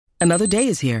Another day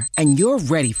is here, and you're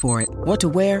ready for it. What to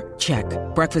wear? Check.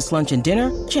 Breakfast, lunch, and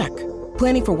dinner? Check.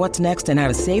 Planning for what's next and how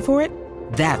to save for it?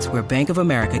 That's where Bank of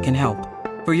America can help.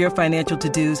 For your financial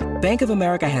to-dos, Bank of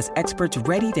America has experts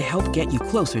ready to help get you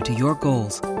closer to your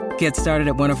goals. Get started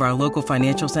at one of our local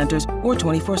financial centers or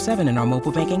 24/7 in our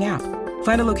mobile banking app.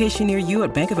 Find a location near you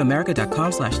at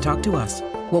bankofamerica.com/talktous.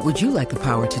 What would you like the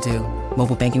power to do?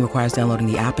 Mobile banking requires downloading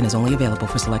the app and is only available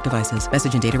for select devices.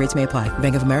 Message and data rates may apply.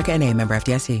 Bank of America N.A., member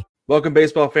FDIC. Welcome,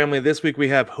 baseball family. This week we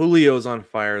have Julio's on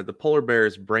fire, the Polar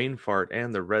Bears brain fart,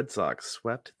 and the Red Sox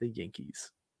swept the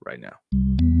Yankees right now.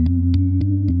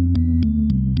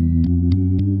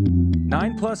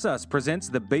 9+ Us presents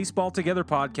the Baseball Together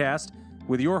podcast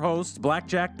with your hosts,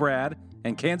 Blackjack Brad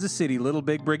and Kansas City Little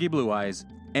Big Briggy Blue Eyes.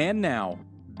 And now,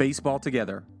 Baseball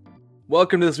Together.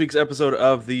 Welcome to this week's episode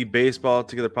of the Baseball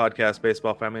Together podcast,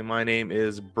 baseball family. My name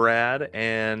is Brad,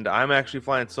 and I'm actually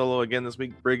flying solo again this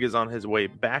week. Brig is on his way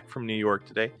back from New York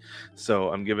today, so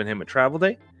I'm giving him a travel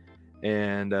day,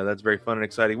 and that's very fun and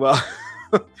exciting. Well,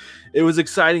 it was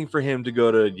exciting for him to go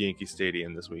to Yankee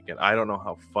Stadium this weekend. I don't know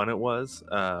how fun it was.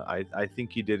 I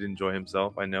think he did enjoy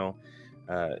himself. I know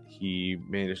he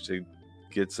managed to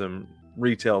get some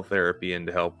retail therapy in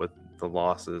to help with the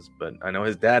losses, but I know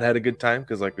his dad had a good time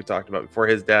because, like we talked about before,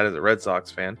 his dad is a Red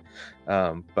Sox fan.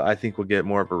 But I think we'll get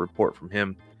more of a report from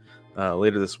him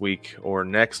later this week or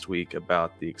next week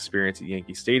about the experience at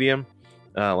Yankee Stadium.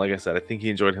 Like I said, I think he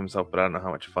enjoyed himself, but I don't know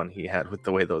how much fun he had with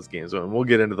the way those games went. And we'll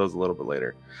get into those a little bit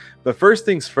later. But first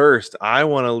things first, I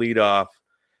want to lead off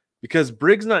because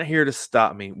Brig's not here to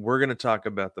stop me. We're going to talk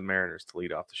about the Mariners to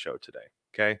lead off the show today.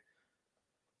 Okay.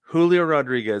 Julio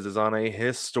Rodriguez is on a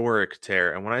historic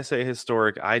tear. And when I say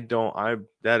historic,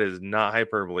 that is not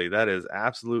hyperbole. That is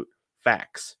absolute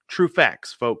facts. True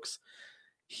facts, folks.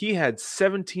 He had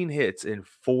 17 hits in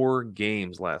 4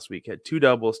 games last week. Had 2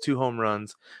 doubles, 2 home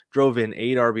runs, drove in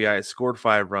 8 RBIs, scored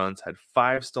 5 runs, had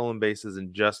 5 stolen bases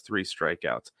and just 3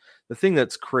 strikeouts. The thing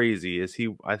that's crazy is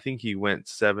I think he went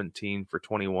 17 for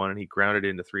 21 and he grounded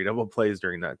into 3 double plays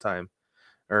during that time.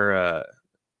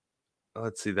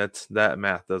 Let's see, that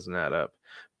math doesn't add up.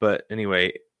 But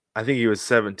anyway, I think he was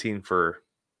 17 for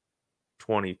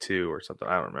 22 or something.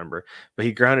 I don't remember. But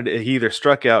he either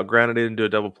struck out, grounded it into a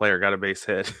double play, or got a base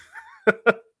hit.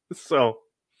 So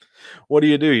what do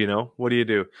you do, What do you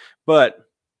do? But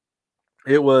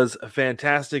it was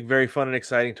fantastic, very fun and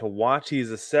exciting to watch. He's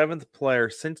the 7th player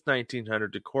since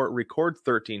 1900 to record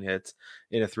 13 hits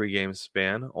in a 3-game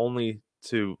span,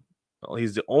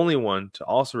 he's the only one to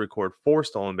also record 4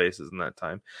 stolen bases in that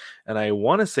time. And I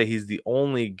want to say he's the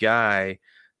only guy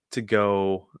to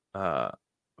go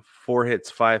 4 hits,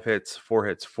 5 hits, 4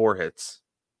 hits, 4 hits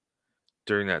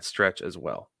during that stretch as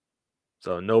well.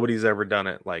 So nobody's ever done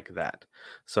it like that.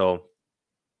 So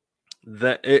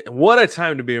what a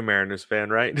time to be a Mariners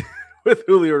fan, right? With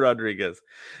Julio Rodriguez.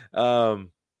 But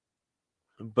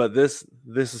this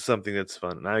is something that's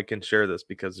fun. And I can share this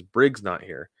because Briggs not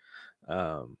here.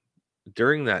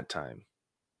 During that time,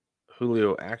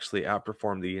 Julio actually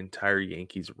outperformed the entire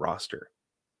Yankees roster.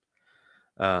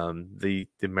 The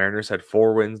Mariners had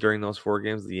 4 wins during those 4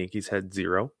 games. The Yankees had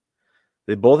 0.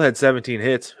 They both had 17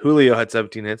 hits. Julio had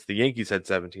 17 hits. The Yankees had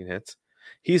 17 hits.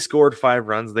 He scored 5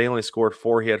 runs. They only scored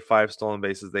 4. He had 5 stolen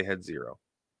bases. They had 0.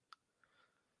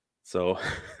 So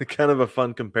kind of a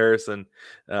fun comparison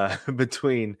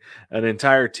between an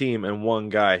entire team and one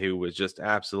guy who was just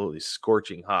absolutely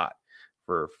scorching hot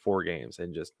for 4 games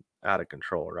and just out of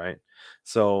control, right?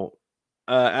 So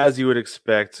as you would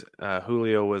expect,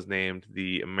 Julio was named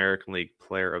the American League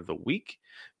Player of the Week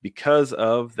because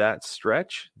of that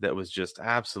stretch that was just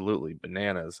absolutely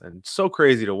bananas and so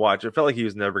crazy to watch. It felt like he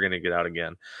was never going to get out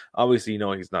again. Obviously,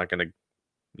 he's not going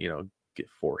to, get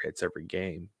 4 hits every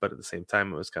game, but at the same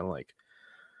time, it was kind of like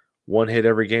 1 hit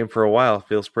every game for a while.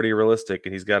 Feels pretty realistic,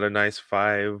 and he's got a nice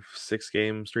 5-6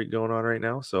 game streak going on right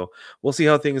now. So we'll see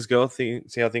how things go, see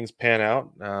how things pan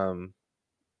out.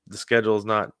 The schedule is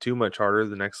not too much harder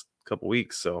the next couple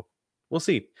weeks, so we'll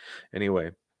see.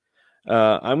 Anyway,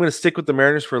 I'm going to stick with the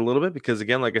Mariners for a little bit because,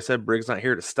 again, like I said, Briggs not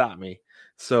here to stop me.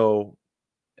 So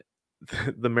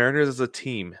the Mariners as a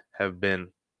team have been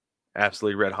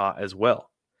absolutely red hot as well.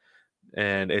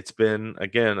 And it's been,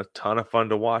 again, a ton of fun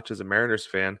to watch as a Mariners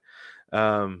fan.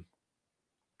 Going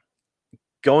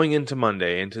into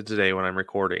Monday, into today when I'm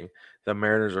recording, the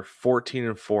Mariners are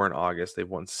 14-4 in August. They've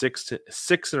won 6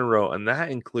 in a row, and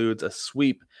that includes a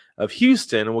sweep of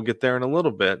Houston, and we'll get there in a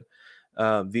little bit.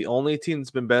 The only team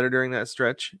that's been better during that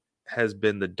stretch has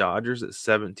been the Dodgers at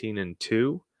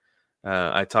 17-2.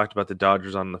 I talked about the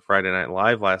Dodgers on the Friday Night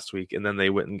Live last week, and then they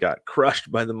went and got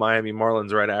crushed by the Miami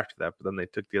Marlins right after that. But then they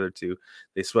took the other two.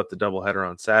 They swept the doubleheader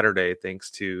on Saturday thanks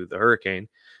to the hurricane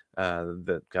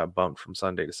that got bumped from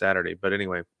Sunday to Saturday. But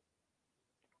anyway,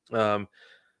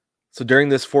 so during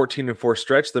this 14-4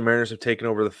 stretch, the Mariners have taken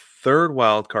over the third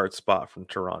wild card spot from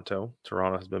Toronto.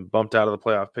 Toronto has been bumped out of the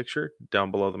playoff picture, down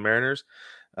below the Mariners.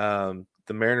 The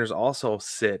Mariners also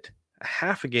sit a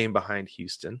half a game behind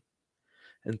Houston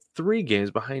and 3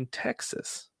 games behind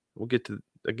Texas. We'll get to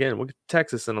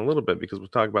Texas in a little bit because we'll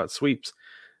talk about sweeps.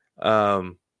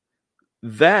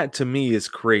 That to me is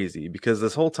crazy because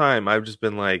this whole time I've just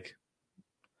been like,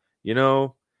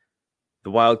 the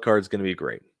wild card is going to be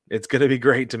great. It's going to be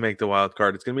great to make the wild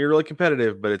card. It's going to be really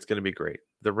competitive, but it's going to be great.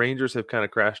 The Rangers have kind of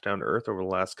crashed down to earth over the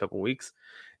last couple of weeks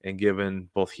and given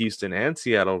both Houston and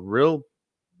Seattle real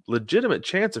legitimate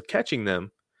chance of catching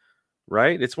them,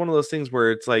 right? It's one of those things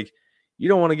where it's like you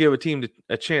don't want to give a team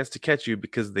a chance to catch you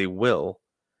because they will.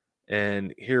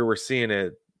 And here we're seeing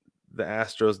it. The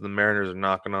Astros and the Mariners are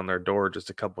knocking on their door just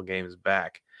a couple games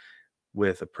back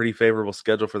with a pretty favorable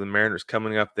schedule for the Mariners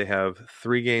coming up. They have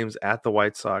 3 games at the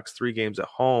White Sox, 3 games at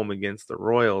home against the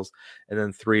Royals, and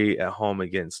then 3 at home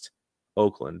against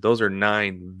Oakland. Those are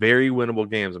 9 very winnable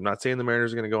games. I'm not saying the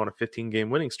Mariners are going to go on a 15-game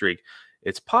winning streak.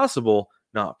 It's possible,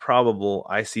 not probable.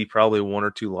 I see probably 1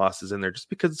 or 2 losses in there just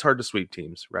because it's hard to sweep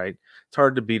teams, right? It's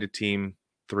hard to beat a team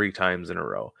 3 times in a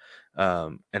row.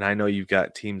 And I know you've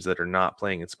got teams that are not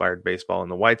playing inspired baseball. And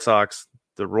the White Sox,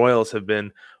 the Royals have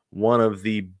been one of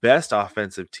the best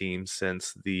offensive teams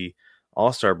since the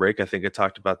All-Star break. I think I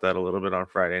talked about that a little bit on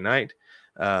Friday night.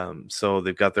 So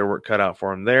they've got their work cut out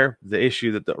for them there. The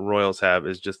issue that the Royals have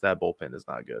is just that bullpen is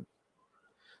not good.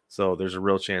 So there's a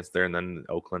real chance there. And then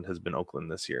Oakland has been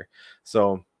Oakland this year.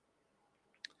 So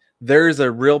there's a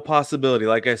real possibility.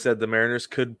 Like I said, the Mariners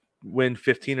could win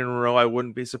 15 in a row. I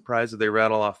wouldn't be surprised if they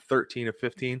rattle off 13 of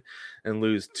 15 and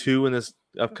lose 2 in this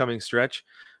upcoming stretch.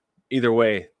 Either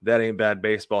way, that ain't bad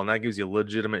baseball, and that gives you a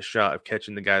legitimate shot of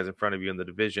catching the guys in front of you in the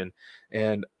division.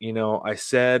 And, I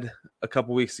said a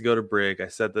couple weeks ago to Brig, I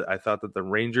said that I thought that the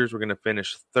Rangers were going to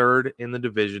finish 3rd in the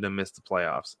division and miss the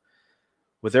playoffs.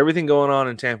 With everything going on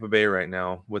in Tampa Bay right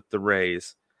now with the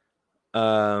Rays,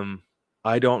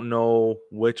 I don't know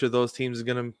which of those teams is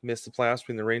going to miss the playoffs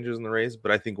between the Rangers and the Rays,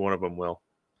 but I think one of them will.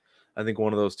 I think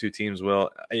one of those 2 teams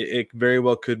will. It very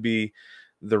well could be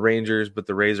the Rangers, but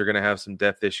the Rays are going to have some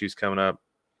depth issues coming up.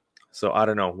 So I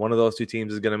don't know. One of those 2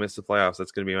 teams is going to miss the playoffs.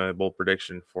 That's going to be my bold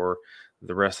prediction for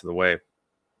the rest of the way.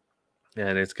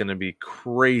 And it's going to be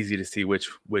crazy to see which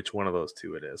one of those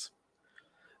 2 it is.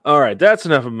 All right, that's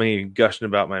enough of me gushing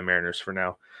about my Mariners for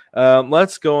now.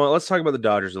 Let's go on. Let's talk about the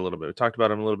Dodgers a little bit. We talked about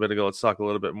them a little bit ago. Let's talk a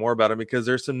little bit more about them because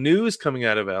there's some news coming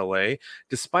out of LA,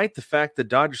 despite the fact that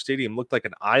Dodger Stadium looked like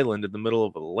an island in the middle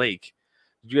of a lake.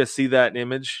 Did you guys see that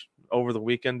image over the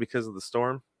weekend because of the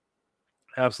storm?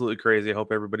 Absolutely crazy. I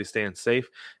hope everybody's staying safe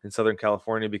in Southern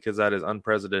California because that is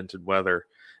unprecedented weather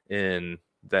in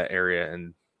that area,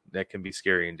 and that can be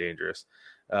scary and dangerous.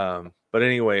 But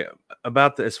anyway,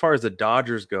 as far as the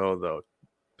Dodgers go, though,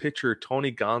 pitcher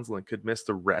Tony Gonsolin could miss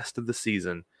the rest of the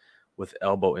season with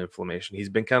elbow inflammation. He's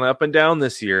been kind of up and down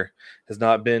this year, has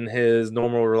not been his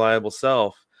normal reliable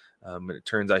self. And it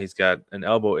turns out he's got an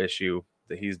elbow issue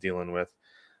that he's dealing with.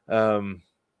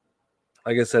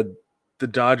 Like I said, the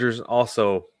Dodgers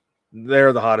also,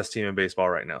 they're the hottest team in baseball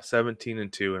right now,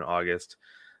 17-2 in August.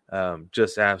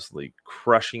 Just absolutely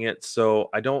crushing it. So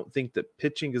I don't think that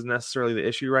pitching is necessarily the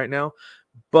issue right now,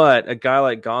 but a guy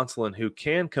like Gonsolin who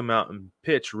can come out and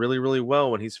pitch really, really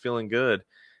well when he's feeling good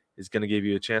is going to give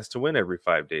you a chance to win every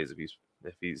 5 days if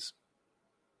he's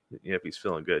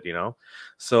feeling good,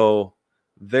 So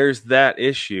there's that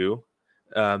issue.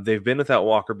 They've been without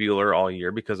Walker Buehler all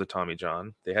year because of Tommy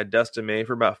John. They had Dustin May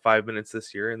for about 5 minutes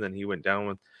this year, and then he went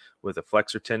down with a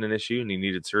flexor tendon issue, and he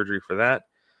needed surgery for that.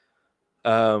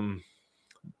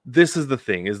 This is the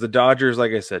thing, is the Dodgers,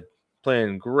 like I said,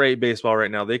 playing great baseball right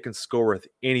now. They can score with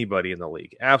anybody in the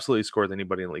league. Absolutely score with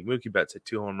anybody in the league. Mookie Betts hit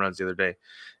 2 home runs the other day.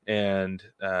 And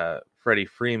Freddie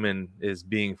Freeman is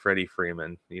being Freddie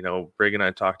Freeman. Brig and I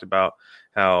talked about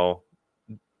how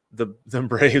the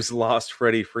Braves lost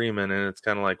Freddie Freeman, and it's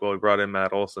kind of like, well, we brought in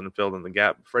Matt Olson and filled in the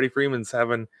gap. Freddie Freeman's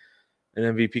having an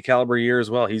MVP caliber year as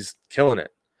well. He's killing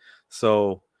it.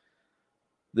 So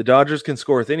the Dodgers can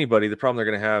score with anybody. The problem they're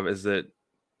going to have is that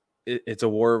it's a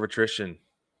war of attrition,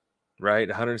 right?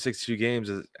 162 games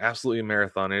is absolutely a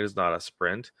marathon. It is not a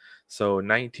sprint. So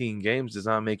 19 games does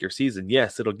not make your season.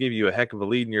 Yes, it'll give you a heck of a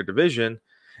lead in your division,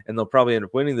 and they'll probably end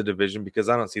up winning the division because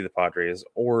I don't see the Padres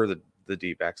or the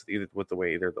D-backs with the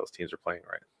way either of those teams are playing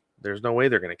right. There's no way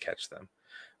they're going to catch them.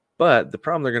 But the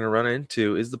problem they're going to run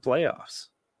into is the playoffs.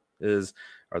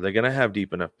 Are they going to have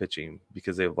deep enough pitching?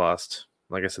 Because they've lost,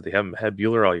 like I said, they haven't had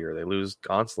Buehler all year. They lose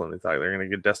Gonsolin. They thought they're going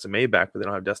to get Dustin May back, but they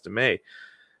don't have Dustin May.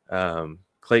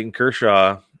 Clayton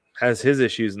Kershaw has his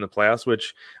issues in the playoffs,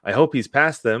 which I hope he's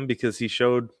past them, because he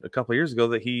showed a couple of years ago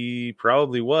that he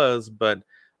probably was, but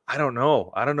I don't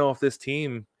know. I don't know if this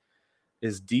team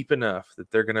is deep enough that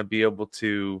they're going to be able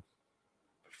to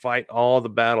fight all the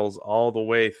battles all the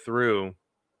way through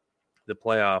the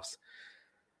playoffs.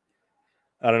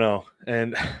 I don't know.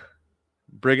 And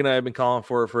Brig and I have been calling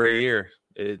for it for a year.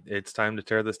 It's time to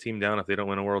tear this team down if they don't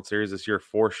win a World Series this year,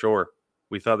 for sure.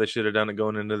 We thought they should have done it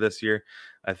going into this year.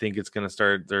 I think it's going to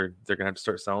start. They're going to have to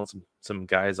start selling some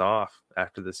guys off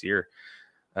after this year,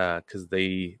 because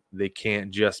they can't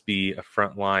just be a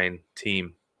frontline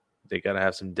team. They got to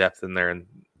have some depth in there,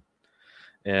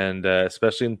 and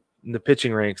especially in the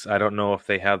pitching ranks. I don't know if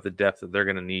they have the depth that they're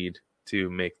going to need to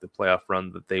make the playoff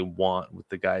run that they want with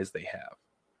the guys they have.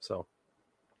 So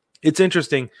it's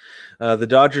interesting. The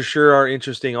Dodgers sure are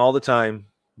interesting all the time.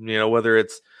 Whether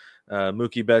it's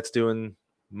Mookie Betts doing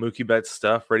Mookie Betts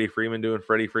stuff, Freddie Freeman doing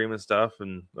Freddie Freeman stuff,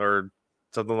 or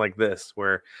something like this,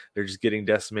 where they're just getting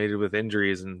decimated with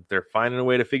injuries and they're finding a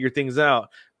way to figure things out.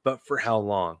 But for how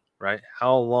long, right?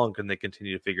 How long can they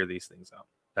continue to figure these things out?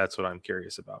 That's what I'm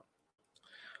curious about.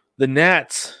 The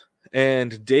Nats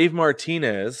and Dave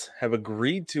Martinez have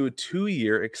agreed to a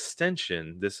 2-year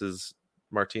extension. This is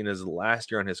Martinez's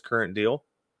last year on his current deal.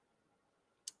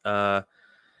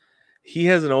 He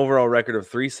has an overall record of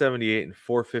 378 and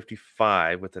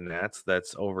 455 with the Nats.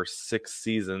 That's over 6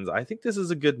 seasons. I think this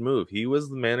is a good move. He was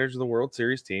the manager of the World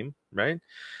Series team, right?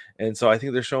 And so I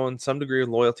think they're showing some degree of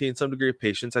loyalty and some degree of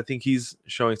patience. I think he's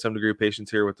showing some degree of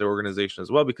patience here with the organization as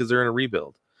well, because they're in a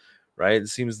rebuild, right? It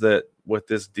seems that with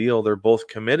this deal, they're both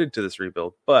committed to this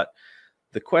rebuild. But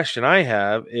the question I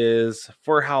have is,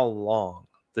 for how long?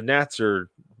 The Nats are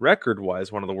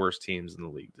record-wise one of the worst teams in the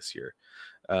league this year.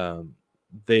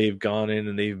 They've gone in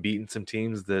and they've beaten some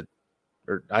teams that,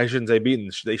 or I shouldn't say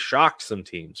beaten, they shocked some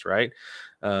teams, right?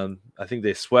 I think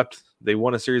they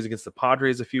won a series against the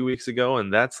Padres a few weeks ago,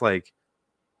 and that's like,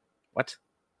 what?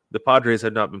 The Padres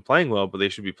have not been playing well, but they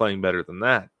should be playing better than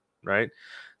that, right?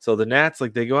 So the Nats,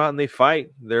 like, they go out and they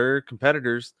fight. They're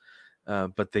competitors,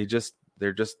 but they're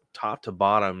just top to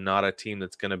bottom, not a team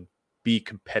that's going to be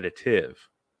competitive,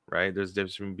 right? There's a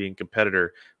difference between being a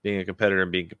competitor,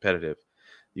 and being competitive.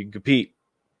 You can compete,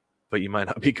 but you might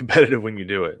not be competitive when you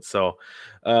do it. So,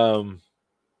 I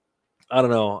don't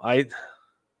know.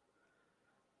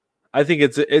 I think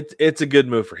it's a good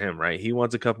move for him, right? He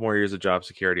wants a couple more years of job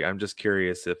security. I'm just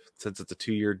curious if, since it's a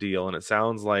 2-year deal, and it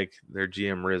sounds like their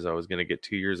GM Rizzo is going to get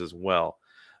 2 years as well.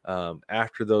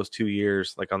 After those 2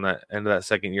 years, like on that end of that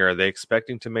second year, are they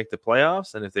expecting to make the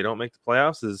playoffs? And if they don't make the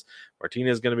playoffs, is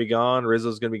Martinez going to be gone?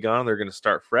 Rizzo's going to be gone? They're going to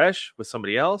start fresh with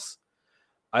somebody else?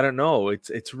 I don't know.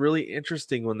 It's really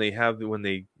interesting when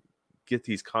they get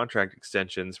these contract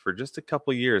extensions for just a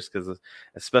couple years, because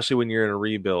especially when you're in a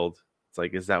rebuild, it's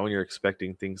like, is that when you're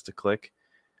expecting things to click?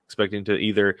 Expecting to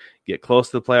either get close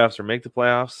to the playoffs or make the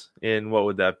playoffs? And what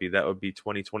would that be? That would be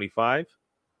 2025.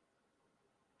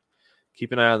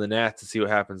 Keep an eye on the Nats to see what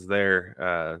happens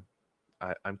there.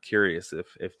 I'm curious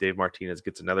if Dave Martinez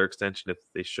gets another extension, if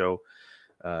they show.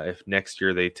 If next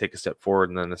year they take a step forward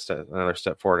and then another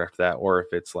step forward after that, or if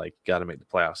it's like, got to make the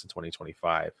playoffs in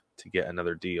 2025 to get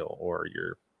another deal, or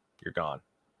you're gone.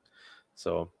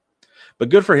 So, but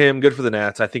good for him, good for the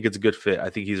Nats. I think it's a good fit. I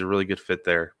think he's a really good fit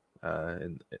there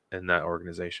in that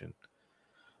organization.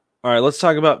 All right, let's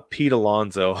talk about Pete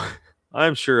Alonso.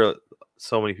 I'm sure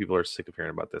so many people are sick of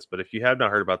hearing about this, but if you have not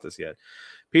heard about this yet,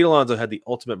 Pete Alonso had the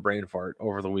ultimate brain fart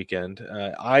over the weekend.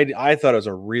 I thought it was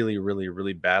a really, really,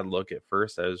 really bad look at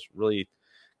first. I was really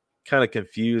kind of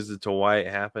confused as to why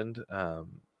it happened.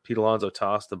 Pete Alonso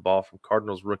tossed the ball from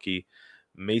Cardinals rookie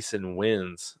Mason Wynn.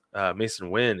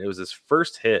 It was his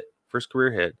first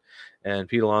career hit, and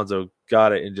Pete Alonso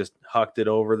got it and just hucked it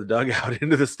over the dugout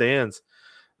into the stands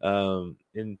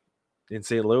in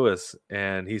St. Louis.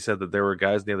 And he said that there were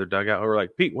guys in the other dugout who were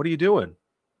like, "Pete, what are you doing?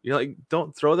 You're like,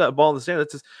 don't throw that ball in the stand."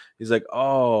 That's just, he's like,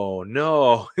 "Oh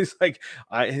no." He's like,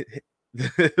 after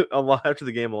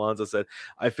the game, Alonso said,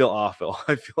 "I feel awful.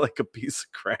 I feel like a piece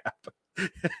of crap."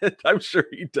 I'm sure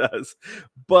he does.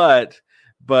 But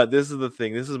this is the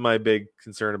thing. This is my big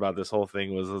concern about this whole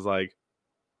thing was like,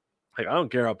 I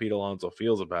don't care how Pete Alonso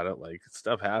feels about it. Like,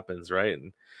 stuff happens, right?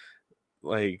 And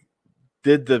like,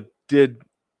 did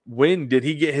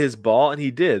he get his ball? And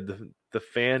he did. The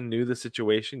fan knew the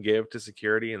situation, gave it to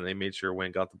security, and they made sure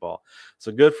Wynn got the ball.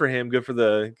 So good for him. Good for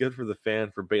the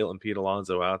fan for bailing Pete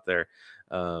Alonso out there.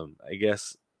 I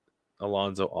guess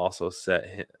Alonso also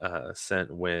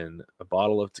sent Wynn a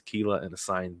bottle of tequila and a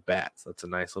signed bat. So that's a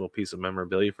nice little piece of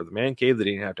memorabilia for the man cave that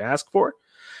he didn't have to ask for.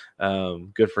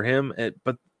 Good for him.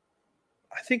 But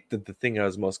I think that the thing I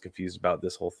was most confused about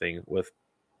this whole thing with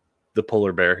the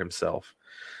polar bear himself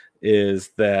is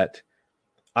that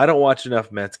I don't watch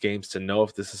enough Mets games to know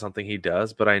if this is something he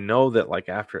does, but I know that like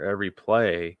after every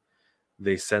play,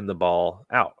 they send the ball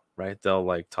out, right? They'll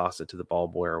like toss it to the ball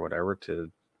boy or whatever to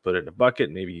put it in a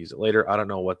bucket, maybe use it later. I don't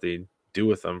know what they do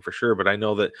with them for sure, but I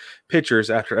know that pitchers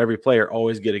after every play are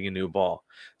always getting a new ball.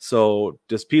 So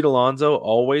does Pete Alonso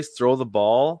always throw the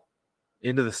ball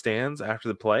into the stands after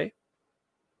the play?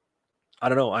 I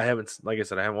don't know. Like I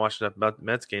said, I haven't watched enough about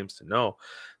Mets games to know.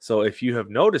 So if you have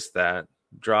noticed that,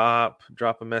 drop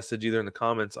a message either in the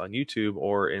comments on YouTube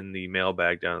or in the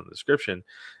mailbag down in the description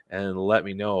and let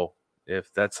me know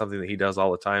if that's something that he does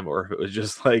all the time or if it was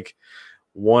just like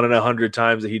 1 in 100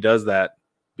 times that he does that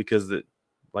because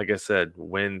like I said,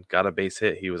 when got a base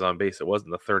hit, he was on base. It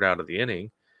wasn't the third out of the inning.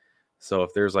 So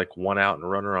if there's like one out and a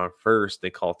runner on first, they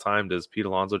call time. Does Pete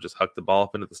Alonso just huck the ball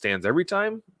up into the stands every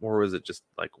time? Or was it just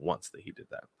like once that he did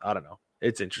that? I don't know.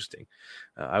 It's interesting.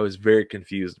 I was very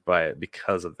confused by it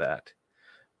because of that.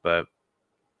 But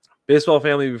baseball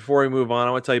family, before we move on,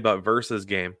 I want to tell you about Versus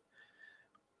Game.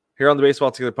 Here on the Baseball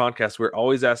Together podcast, we're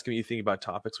always asking what you think about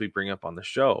topics we bring up on the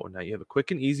show. Now you have a quick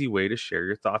and easy way to share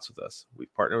your thoughts with us.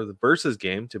 We've partnered with the Versus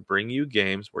Game to bring you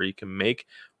games where you can make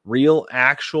real,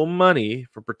 actual money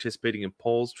for participating in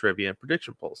polls, trivia, and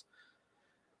prediction polls.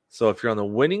 So if you're on the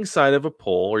winning side of a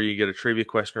poll or you get a trivia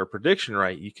question or a prediction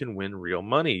right, you can win real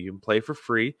money. You can play for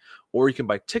free, or you can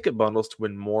buy ticket bundles to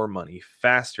win more money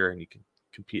faster, and you can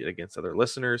compete against other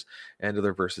listeners and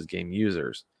other Versus Game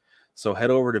users. So head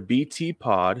over to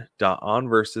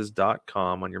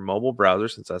btpod.onversus.com on your mobile browser,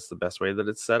 since that's the best way that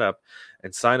it's set up,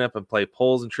 and sign up and play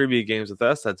polls and trivia games with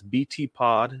us. That's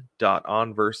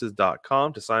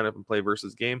btpod.onversus.com to sign up and play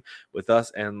Versus Game with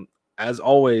us. And as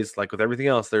always, like with everything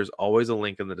else, there's always a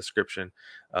link in the description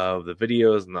of the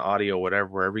videos and the audio,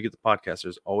 wherever you get the podcast.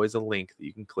 There's always a link that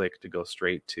you can click to go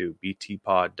straight to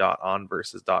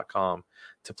btpod.onversus.com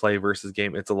to play Versus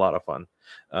Game. It's a lot of fun.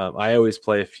 I always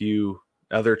play a few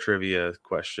other trivia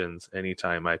questions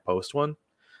anytime I post one.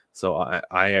 So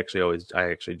I actually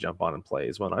jump on and play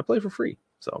as well. I play for free.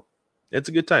 So it's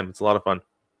a good time. It's a lot of fun.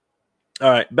 All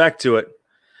right, back to it.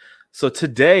 So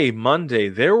today, Monday,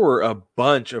 there were a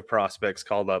bunch of prospects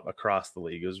called up across the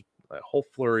league. It was a whole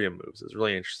flurry of moves. It was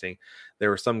really interesting. There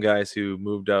were some guys who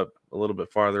moved up a little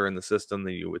bit farther in the system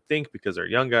than you would think because they're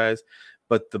young guys.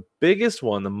 But the biggest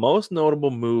one, the most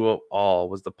notable move of all,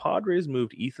 was the Padres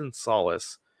moved Ethan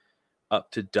Salas up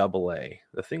to Double-A.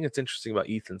 The thing that's interesting about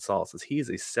Ethan Salas is he is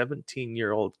a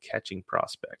 17-year-old catching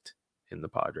prospect in the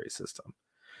Padres system.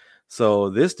 So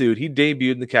this dude, he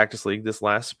debuted in the Cactus League this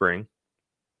last spring.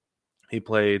 He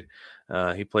played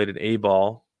an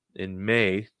A-ball in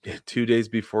May, 2 days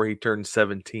before he turned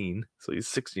 17. So he's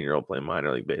a 16-year-old playing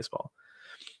minor league baseball.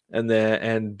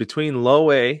 And between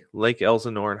Low A, Lake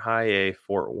Elsinore, and High A,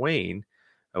 Fort Wayne,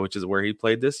 which is where he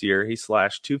played this year, he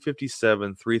slashed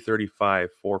 257, 335,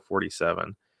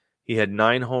 447. He had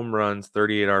 9 home runs,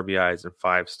 38 RBIs, and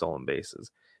 5 stolen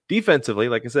bases. Defensively,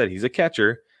 like I said, he's a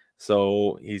catcher,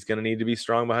 so he's going to need to be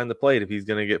strong behind the plate if he's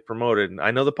going to get promoted. And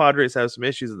I know the Padres have some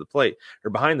issues at the plate,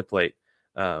 or behind the plate,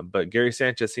 but Gary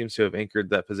Sanchez seems to have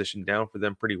anchored that position down for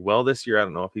them pretty well this year. I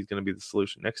don't know if he's going to be the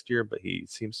solution next year, but he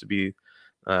seems to be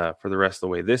for the rest of the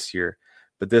way this year.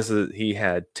 But he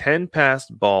had 10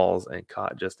 passed balls and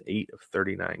caught just 8 of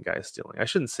 39 guys stealing. I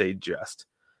shouldn't say just.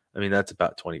 I mean, that's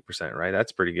about 20%, right?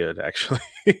 That's pretty good, actually,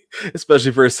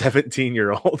 especially for a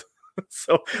 17-year-old.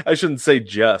 So I shouldn't say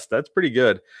just. That's pretty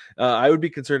good. I would be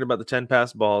concerned about the 10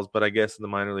 passed balls, but I guess in the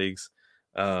minor leagues,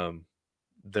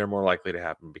 they're more likely to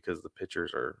happen because the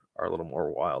pitchers are a little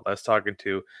more wild. I was talking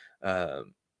to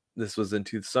this was in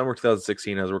summer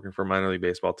 2016. I was working for a minor league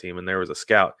baseball team, and there was a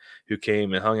scout who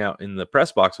came and hung out in the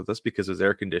press box with us because it was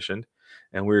air conditioned,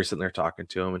 and we were sitting there talking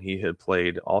to him. And he had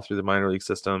played all through the minor league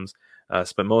systems,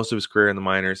 spent most of his career in the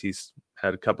minors. He's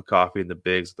had a cup of coffee in the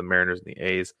bigs, the Mariners and the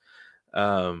A's,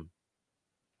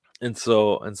 and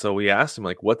so we asked him,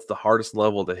 like, what's the hardest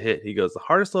level to hit? He goes, the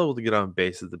hardest level to get on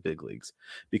base is the big leagues,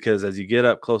 because as you get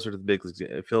up closer to the big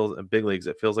leagues,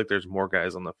 it feels like there's more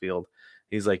guys on the field.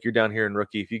 He's like, you're down here in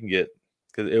rookie, if you can get,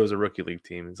 because it was a rookie league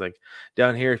team. He's like,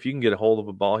 down here, if you can get a hold of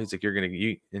a ball, he's like,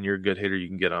 and you're a good hitter, you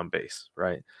can get on base,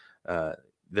 right?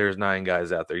 there's 9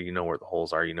 guys out there. You know where the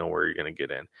holes are. You know where you're going to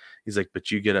get in. He's like, but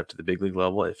you get up to the big league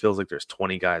level, it feels like there's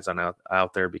 20 guys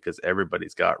out there because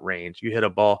everybody's got range. You hit a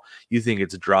ball, you think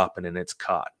it's dropping and it's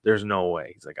caught. There's no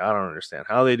way. He's like, I don't understand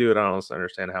how they do it. I don't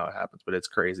understand how it happens, but it's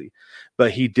crazy.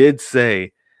 But he did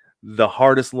say the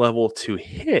hardest level to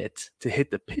hit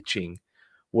the pitching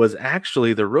was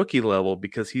actually the rookie level,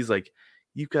 because he's like,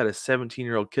 you've got a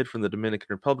 17-year-old kid from the Dominican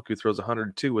Republic who throws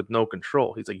 102 with no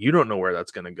control. He's like, you don't know where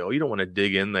that's going to go. You don't want to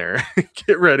dig in there.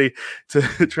 Get ready to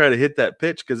try to hit that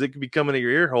pitch, because it could be coming at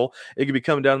your ear hole. It could be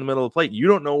coming down the middle of the plate. You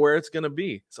don't know where it's going to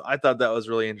be. So I thought that was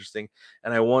really interesting.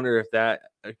 And I wonder if that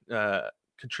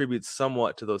contributes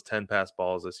somewhat to those 10 pass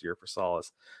balls this year for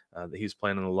Salas, that he's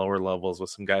playing in the lower levels with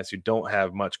some guys who don't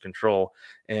have much control.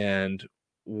 And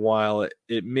while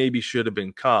it maybe should have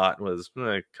been caught, was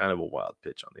kind of a wild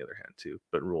pitch on the other hand too,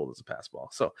 but ruled as a pass ball.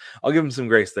 So I'll give him some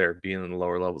grace there, being in the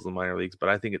lower levels of the minor leagues. But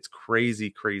I think it's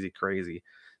crazy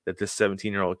that this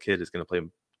 17-year-old kid is going to play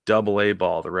double-A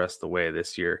ball the rest of the way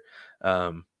this year.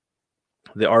 The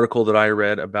article that I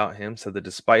read about him said that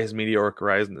despite his meteoric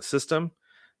rise in the system,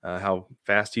 how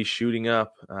fast he's shooting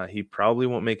up, he probably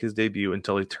won't make his debut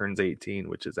until he turns 18,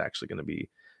 which is actually going to be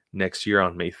next year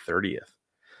on May 30th.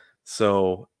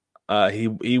 So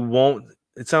he won't.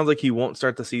 It sounds like he won't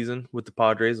start the season with the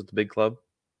Padres, with the big club.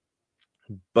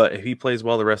 But if he plays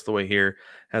well the rest of the way here,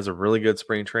 has a really good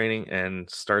spring training, and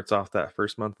starts off that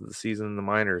first month of the season in the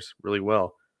minors really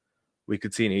well, we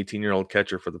could see an 18-year-old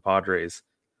catcher for the Padres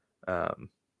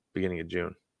beginning of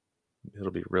June.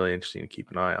 It'll be really interesting to keep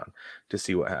an eye on to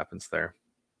see what happens there.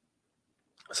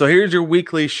 So here's your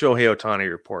weekly Shohei Ohtani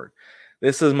report.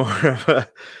 This is more of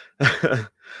a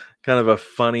kind of a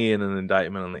funny and an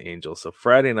indictment on the Angels. So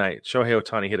Friday night, Shohei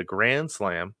Ohtani hit a grand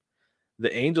slam.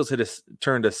 The Angels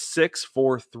turned a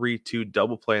 6-4-3-2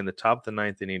 double play in the top of the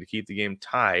ninth inning to keep the game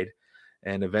tied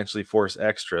and eventually force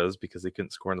extras because they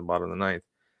couldn't score in the bottom of the ninth.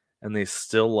 And they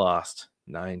still lost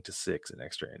 9-6 in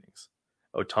extra innings.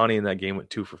 Ohtani in that game went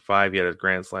 2 for 5. He had a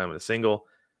grand slam and a single.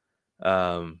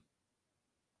 Unreal.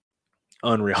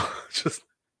 Just,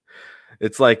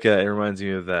 it's like it reminds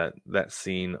me of that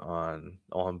scene on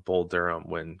Bull Durham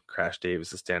when Crash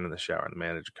Davis is standing in the shower and the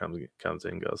manager comes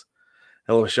in and goes,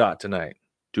 "Hell of a shot tonight.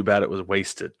 Too bad it was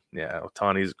wasted." Yeah,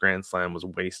 Ohtani's grand slam was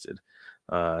wasted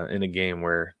in a game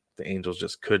where the Angels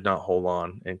just could not hold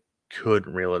on and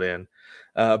couldn't reel it in.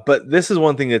 But this is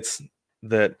one thing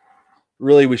that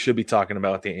really we should be talking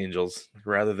about with the Angels,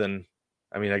 rather than,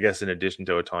 I mean, I guess in addition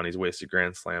to Ohtani's wasted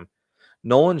grand slam.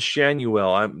 Nolan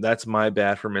Schanuel, that's my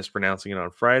bad for mispronouncing it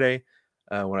on Friday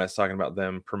when I was talking about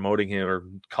them promoting him or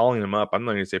calling him up. I'm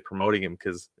not going to say promoting him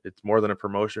because it's more than a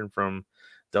promotion from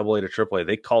AA to AAA.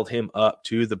 They called him up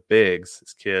to the bigs.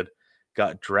 This kid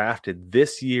got drafted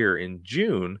this year in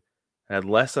June, had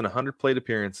less than 100 plate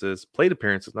appearances,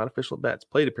 not official bets,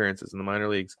 plate appearances in the minor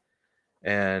leagues,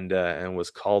 and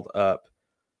was called up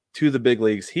to the big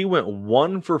leagues. He went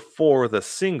 1 for 4 with a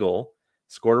single,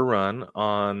 scored a run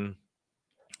on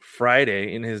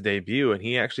Friday in his debut, and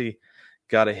he actually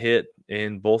got a hit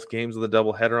in both games of the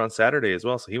doubleheader on Saturday as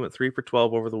well. So he went 3 for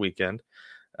 12 over the weekend.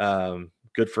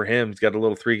 Good for him. He's got a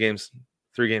little three-game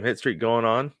hit streak going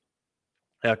on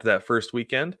after that first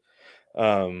weekend.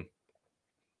 He'll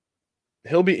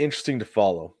be interesting to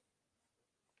follow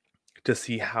to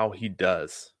see how he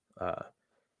does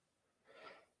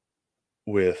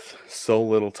with so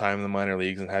little time in the minor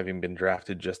leagues and having been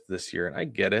drafted just this year. And I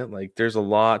get it. Like, there's a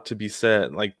lot to be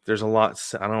said. Like, I don't want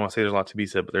to say there's a lot to be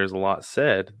said, but there's a lot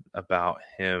said about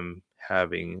him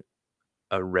having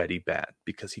a ready bat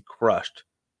because he crushed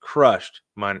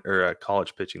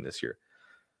college pitching this year.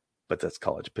 But that's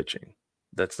college pitching.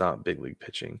 That's not big league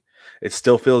pitching. It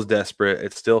still feels desperate.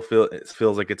 It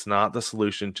feels like it's not the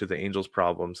solution to the Angels'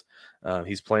 problems.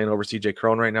 He's playing over CJ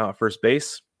Cron right now at first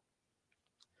base.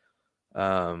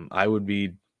 I would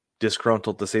be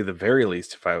disgruntled, to say the very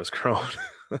least, if I was Cron,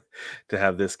 to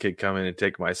have this kid come in and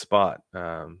take my spot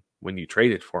when you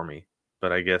traded for me.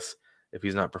 But I guess if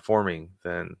he's not performing,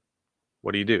 then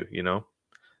what do you do? You know,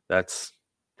 that's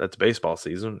baseball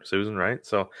season, Susan, right?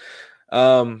 So,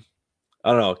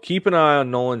 I don't know. Keep an eye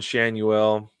on Nolan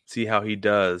Schanuel, see how he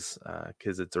does,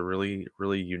 because it's a really,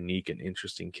 really unique and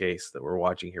interesting case that we're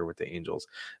watching here with the Angels.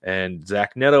 And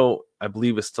Zach Neto, I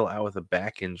believe, is still out with a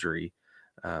back injury,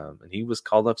 and he was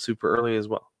called up super early as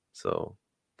well. So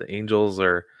the Angels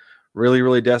are really,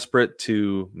 really desperate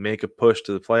to make a push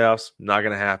to the playoffs. Not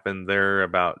going to happen. They're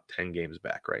about 10 games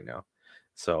back right now,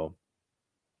 so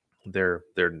they're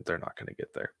not going to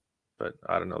get there. But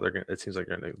I don't know. It seems like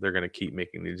they're going to keep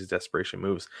making these desperation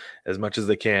moves as much as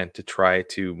they can to try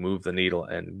to move the needle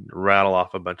and rattle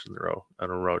off a bunch in a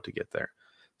row to get there.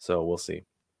 So we'll see.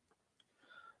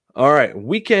 All right,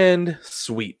 weekend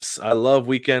sweeps. I love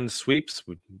weekend sweeps.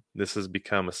 This has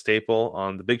become a staple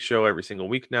on the big show every single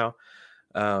week now.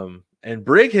 And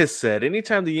Brig has said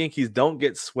anytime the Yankees don't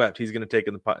get swept, he's going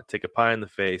to take a pie in the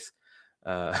face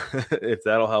if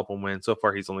that'll help him win. So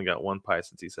far, he's only got one pie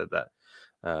since he said that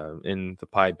in the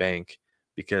pie bank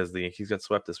because the Yankees got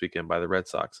swept this weekend by the Red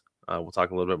Sox. We'll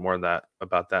talk a little bit more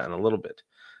about that in a little bit.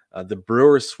 The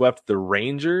Brewers swept the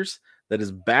Rangers. That is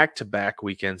back-to-back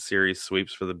weekend series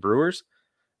sweeps for the Brewers.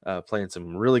 Playing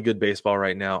some really good baseball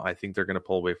right now. I think they're going to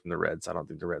pull away from the Reds. I don't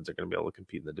think the Reds are going to be able to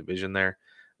compete in the division there.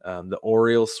 The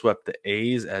Orioles swept the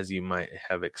A's, as you might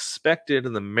have expected,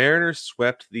 and the Mariners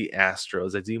swept the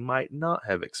Astros, as you might not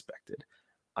have expected.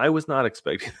 I was not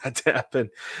expecting that to happen.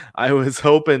 I was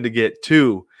hoping to get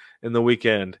 2 in the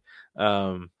weekend,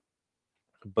 but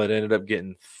ended up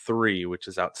getting 3, which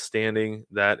is outstanding.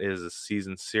 That is a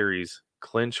season series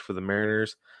clinch for the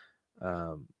Mariners.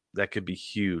 That could be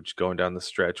huge going down the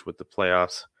stretch with the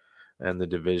playoffs and the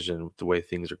division with the way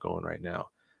things are going right now.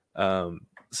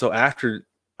 So after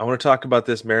I want to talk about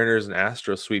this Mariners and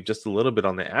Astros sweep just a little bit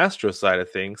on the Astros side of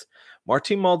things.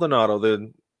 Martin Maldonado,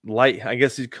 the I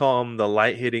guess you'd call him the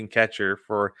light hitting catcher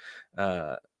for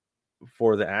the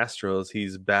Astros.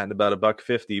 He's batting about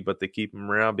 $150, but they keep him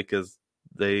around because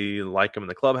they like him in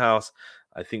the clubhouse.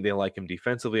 I think they like him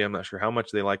defensively. I'm not sure how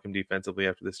much they like him defensively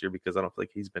after this year because I don't feel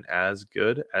like he's been as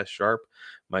good, as sharp.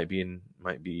 Might be an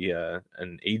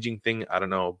aging thing. I don't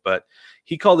know. But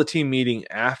he called the team meeting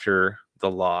after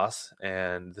the loss,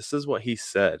 and this is what he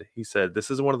said. He said,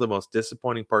 "This is one of the most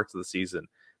disappointing parts of the season.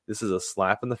 This is a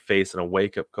slap in the face and a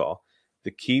wake-up call.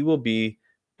 The key will be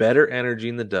better energy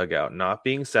in the dugout, not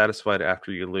being satisfied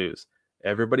after you lose.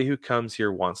 Everybody who comes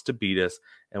here wants to beat us,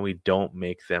 and we don't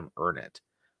make them earn it.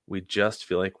 We just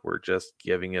feel like we're just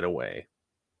giving it away."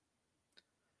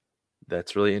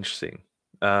 That's really interesting.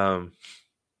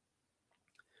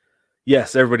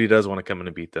 Yes, everybody does want to come in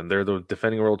and beat them. They're the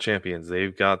defending world champions.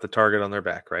 They've got the target on their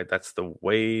back, right? That's the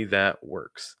way that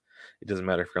works. It doesn't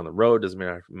matter if you're on the road. It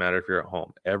doesn't matter if you're at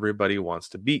home. Everybody wants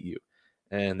to beat you.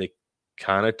 And everybody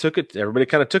kind of took it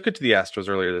to the Astros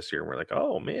earlier this year. And we're like,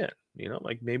 oh, man,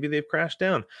 like maybe they've crashed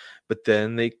down. But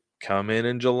then they come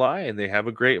in July and they have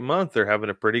a great month. They're having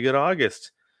a pretty good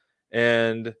August.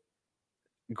 And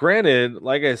granted,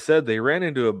 like I said, they ran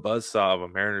into a buzzsaw of a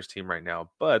Mariners team right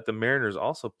now, but the Mariners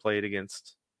also played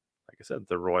against, like I said,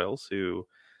 the Royals, who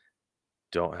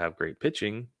don't have great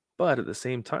pitching. But at the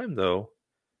same time, though,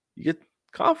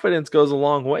 confidence goes a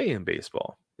long way in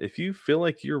baseball. If you feel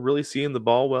like you're really seeing the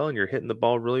ball well and you're hitting the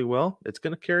ball really well, it's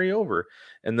going to carry over.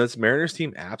 And this Mariners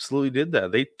team absolutely did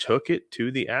that. They took it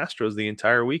to the Astros the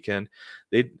entire weekend.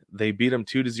 They beat them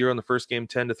 2-0 in the first game,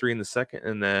 10-3 in the second,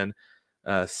 and then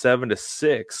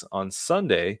 7-6 on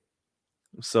Sunday.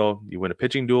 So you win a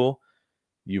pitching duel,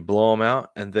 you blow them out,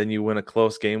 and then you win a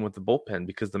close game with the bullpen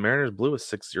because the Mariners blew a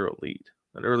 6-0 lead,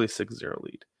 an early 6-0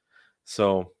 lead.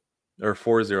 So, or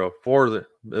 4-0,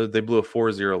 they blew a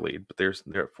 4-0 lead, but they're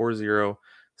at 4-0,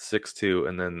 6-2,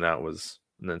 and then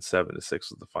 7-6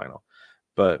 was the final.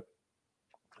 But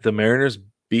the Mariners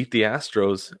beat the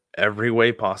Astros every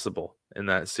way possible in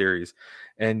that series.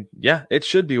 And yeah, it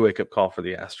should be a wake-up call for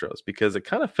the Astros because it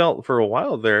kind of felt for a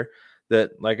while there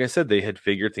that, like I said, they had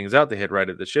figured things out. They had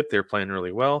righted the ship. They were playing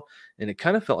really well. And it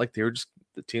kind of felt like the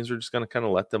teams were just going to kind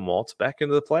of let them waltz back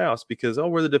into the playoffs because,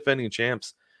 we're the defending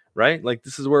champs, right? Like,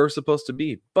 this is where we're supposed to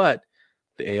be. But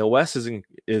the AL West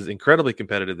is incredibly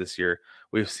competitive this year.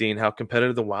 We've seen how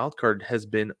competitive the wild card has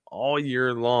been all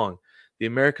year long. The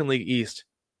American League East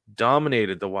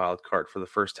dominated the wild card for the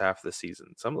first half of the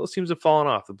season. Some of those teams have fallen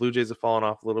off. The Blue Jays have fallen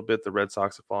off a little bit. The Red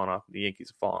Sox have fallen off. The Yankees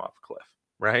have fallen off a cliff,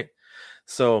 right?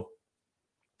 So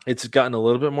it's gotten a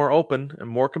little bit more open and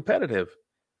more competitive,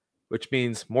 which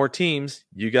means more teams,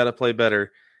 you got to play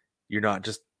better. You're not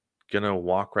just going to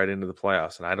walk right into the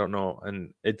playoffs. And I don't know.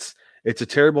 And it's a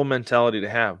terrible mentality to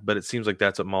have, but it seems like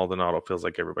that's what Maldonado feels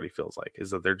like everybody feels like,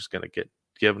 is that they're just going to get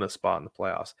given a spot in the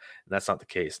playoffs. And that's not the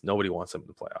case. Nobody wants them in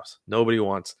the playoffs. Nobody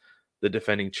wants the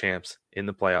defending champs in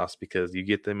the playoffs because you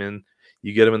get them in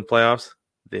the playoffs,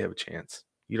 they have a chance.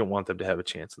 You don't want them to have a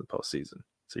chance in the postseason.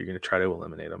 So you're going to try to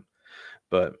eliminate them.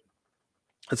 But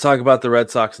let's talk about the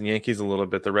Red Sox and Yankees a little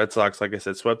bit. The Red Sox, like I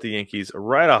said, swept the Yankees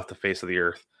right off the face of the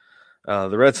earth.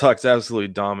 The Red Sox absolutely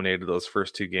dominated those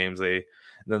first 2 games.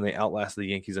 Then they outlasted the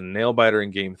Yankees in a nail-biter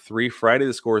in Game 3. Friday,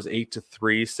 the score was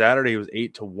 8-3. Saturday, it was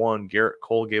 8-1. Garrett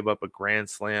Cole gave up a grand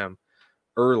slam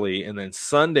early. And then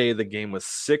Sunday, the game was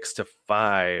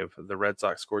 6-5. The Red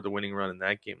Sox scored the winning run in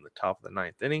that game in the top of the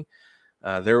 9th inning.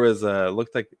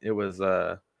 Looked like it was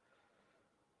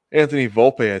Anthony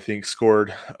Volpe, I think,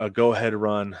 scored a go-ahead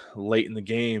run late in the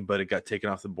game, but it got taken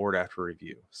off the board after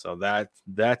review. So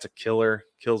that's a killer.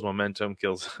 Kills momentum.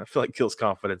 I feel like kills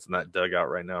confidence in that dugout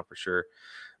right now for sure.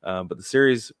 But the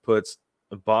series puts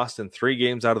Boston 3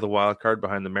 games out of the wild card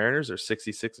behind the Mariners. They're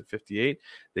 66 and 58.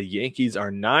 The Yankees are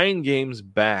 9 games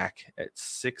back at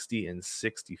 60 and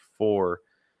 64.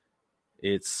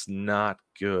 It's not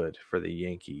good for the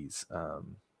Yankees.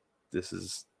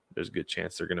 There's a good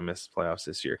chance they're going to miss playoffs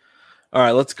this year. All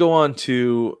right, let's go on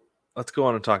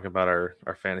and talk about our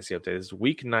fantasy update. This is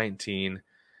week 19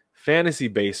 fantasy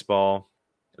baseball,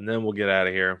 and then we'll get out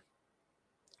of here.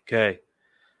 Okay.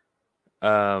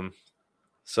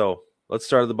 So let's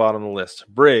start at the bottom of the list.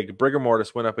 Brigger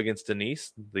Mortis went up against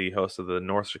Denise, the host of the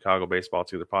North Chicago Baseball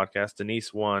Together podcast.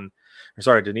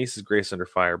 Denise is Grace Under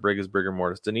Fire. Brig is Brigger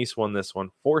Mortis. Denise won this one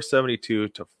 472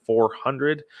 to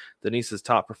 400. Denise's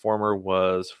top performer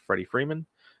was Freddie Freeman.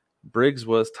 Briggs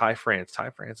was Ty France. Ty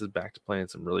France is back to playing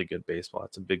some really good baseball.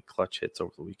 Had some big clutch hits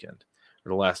over the weekend, or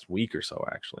the last week or so,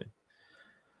 actually.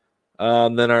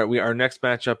 Then our next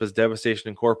matchup is Devastation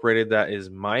Incorporated. That is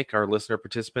Mike, our listener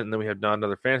participant. And then we have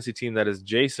another fantasy team. That is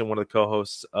Jason, one of the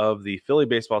co-hosts of the Philly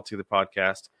Baseball Together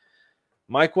podcast.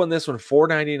 Mike won this one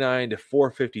 499 to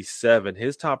 457.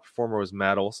 His top performer was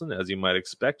Matt Olson, as you might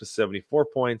expect, with 74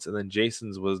 points. And then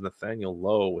Jason's was Nathaniel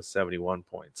Lowe with 71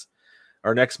 points.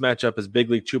 Our next matchup is Big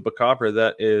League Chupacabra.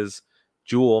 That is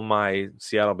Jewel, my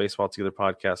Seattle Baseball Together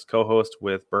podcast co-host,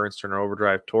 with Burns Turner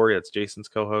Overdrive. Tori, that's Jason's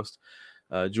co-host.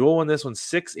 Jewel won this one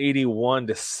 681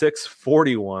 to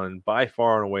 641, by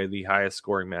far and away the highest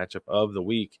scoring matchup of the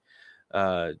week.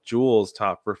 Jewel's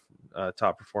top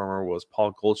performer was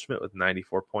Paul Goldschmidt with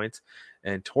 94 points,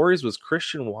 and Tori's was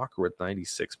Christian Walker with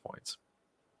 96 points.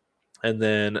 And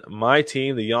then my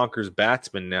team, the Yonkers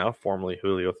Batsmen, now formerly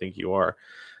Julio Think You Are,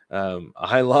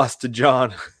 I lost to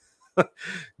John.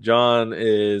 John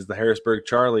is the Harrisburg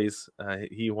Charlies.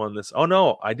 He won this. Oh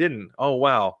no, I didn't. Oh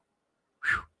wow.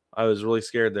 Whew. I was really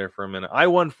scared there for a minute. I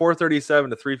won 437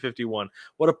 to 351.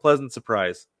 What a pleasant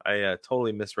surprise. I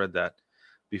totally misread that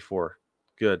before.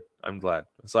 Good. I'm glad.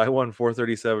 So I won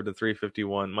 437 to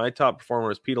 351. My top performer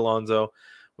was Pete Alonso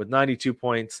with 92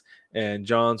 points, and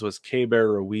John's was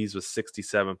K-Bear Ruiz with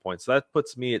 67 points. So that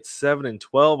puts me at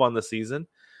 7-12 on the season.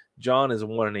 John is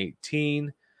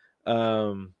 1-18.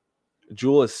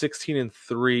 Jewel is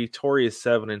 16-3. Tori is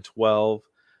 7-12.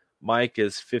 Mike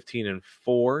is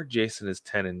 15-4. Jason is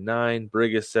 10-9.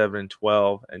 Brig is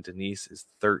 7-12, and Denise is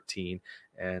 13-6.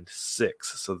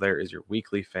 So there is your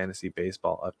weekly fantasy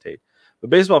baseball update. But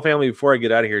baseball family, before I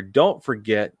get out of here, don't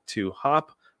forget to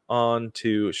hop on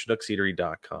to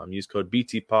ChinookSeedery.com. Use code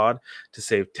BTPOD to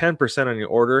save 10% on your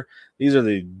order. These are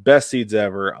the best seeds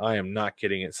ever. I am not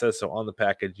kidding. It says so on the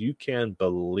package. You can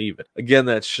believe it. Again,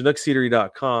 that's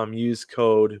ChinookSeedery.com. Use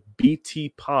code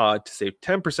BTPOD to save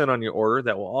 10% on your order.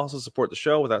 That will also support the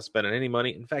show without spending any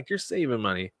money. In fact, you're saving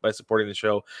money by supporting the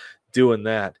show doing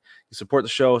that. You support the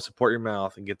show, support your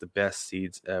mouth, and get the best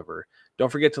seeds ever.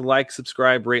 Don't forget to like,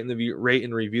 subscribe, rate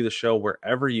and review the show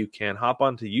wherever you can. Hop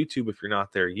onto YouTube if you're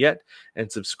not there yet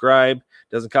and subscribe.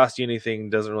 Doesn't cost you anything,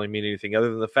 doesn't really mean anything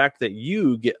other than the fact that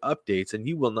you get updates and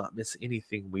you will not miss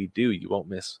anything we do. You won't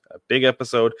miss a big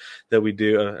episode that we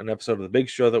do, an episode of the big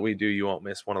show that we do. You won't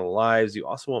miss one of the lives. You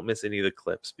also won't miss any of the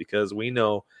clips, because we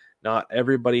know not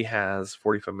everybody has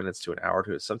 45 minutes to an hour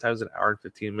to it. Sometimes an hour and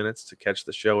 15 minutes to catch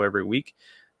the show every week.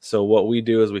 So what we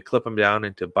do is we clip them down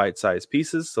into bite-sized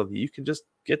pieces so that you can just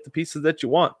get the pieces that you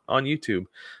want on YouTube.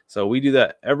 So we do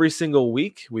that every single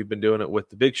week. We've been doing it with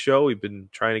the big show. We've been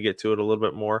trying to get to it a little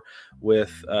bit more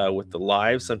with the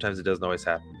live. Sometimes it doesn't always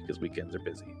happen because weekends are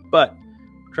busy. But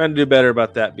trying to do better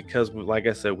about that, because like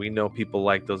I said, we know people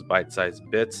like those bite-sized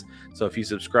bits. So if you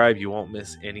subscribe, you won't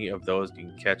miss any of those. You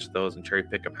can catch those and cherry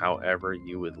pick them however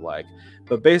you would like.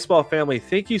 But baseball family,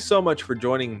 thank you so much for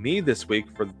joining me this week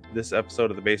for this episode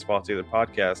of the Baseball Together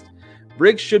podcast.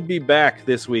 Briggs should be back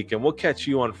this week, and we'll catch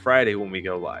you on Friday when we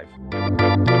go live.